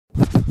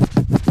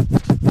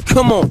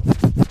Come on.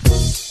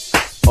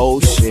 Oh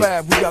shit.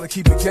 Fab, we gotta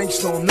keep it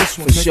gangsta on this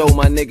one, For nigga. sure,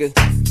 my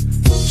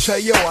nigga. Say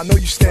yo, I know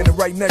you standing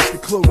right next to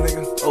Clue,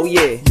 nigga. Oh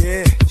yeah.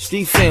 Yeah.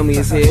 Street family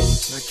is here.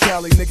 That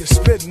Cali nigga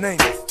spittin',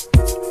 ain't it?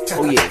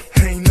 Oh yeah.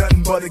 Ain't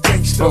nothing but a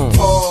gangsta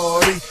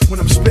party. When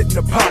I'm spitting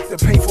the pot, the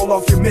paint fall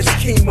off your Miss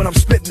King when I'm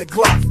spitting the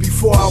Glock.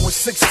 Before I was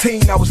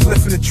 16, I was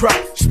lifting the drop,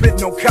 spitting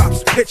no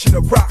cops, pitching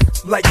the rock.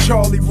 Like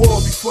Charlie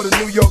Ward before the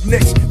New York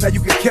Knicks. Now you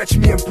can catch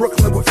me in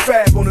Brooklyn with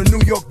Fab on a New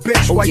York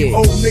bench while you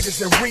old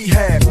niggas in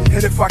rehab.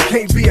 And if I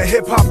can't be a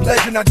hip-hop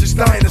legend, I just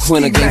die in a ski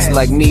When a gangster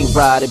like me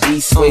ride, it be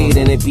suede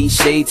and it be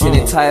shades in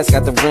it. Tires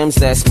got the rims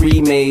that's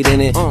pre-made in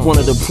it. One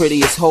of the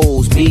prettiest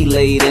hoes be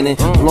laid in it.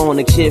 Blowing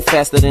the kid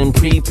faster than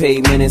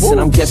prepaid minutes.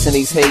 And I'm guessing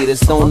these haters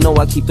don't know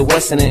I keep the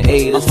Western in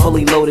aiders.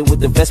 Fully loaded with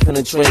the vest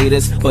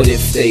penetrators. But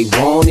if they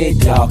want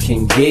it, y'all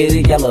can get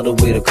it. Y'all love the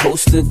way the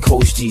coast to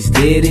coast G's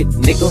did it,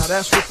 nigga. Now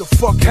that's what the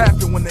fuck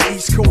happened when the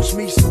East Coast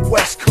meets the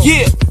West Coast.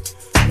 Yeah.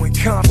 When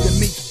Compton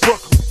meets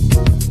Brooklyn.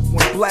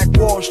 When Black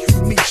Wall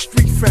Street meets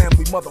Street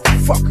Family,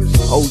 motherfuckers.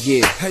 Oh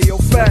yeah. Hey yo,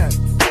 Fab,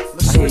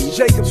 let's switch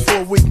Jacobs for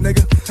a week,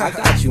 nigga. I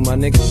got you, my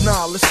nigga.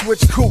 Nah, let's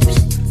switch coupes.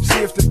 See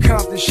if the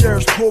Compton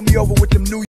sheriffs pull me over with them New